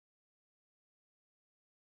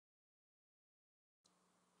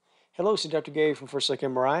Hello, this is Dr. Gay from First Look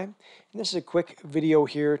MRI, and this is a quick video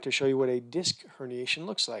here to show you what a disc herniation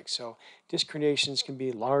looks like. So disc herniations can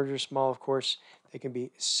be large or small, of course. They can be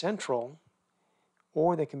central,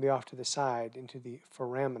 or they can be off to the side into the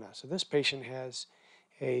foramina. So this patient has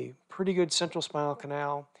a pretty good central spinal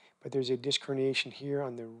canal, but there's a disc herniation here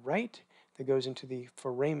on the right that goes into the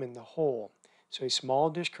foramen, the hole. So a small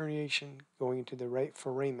disc herniation going into the right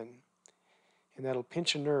foramen, and that'll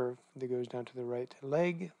pinch a nerve that goes down to the right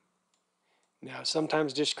leg. Now,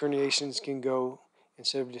 sometimes disc herniations can go,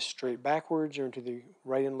 instead of just straight backwards or into the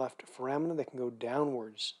right and left foramina, they can go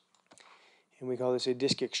downwards. And we call this a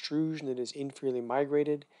disc extrusion that is inferiorly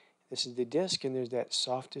migrated. This is the disc, and there's that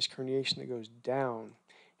soft disc herniation that goes down.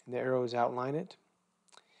 And the arrows outline it.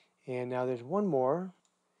 And now there's one more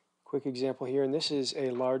quick example here, and this is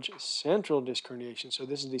a large central disc herniation. So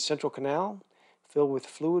this is the central canal filled with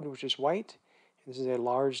fluid, which is white. And this is a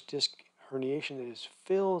large disc herniation that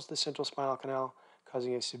fills the central spinal canal,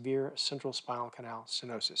 causing a severe central spinal canal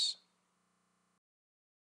stenosis.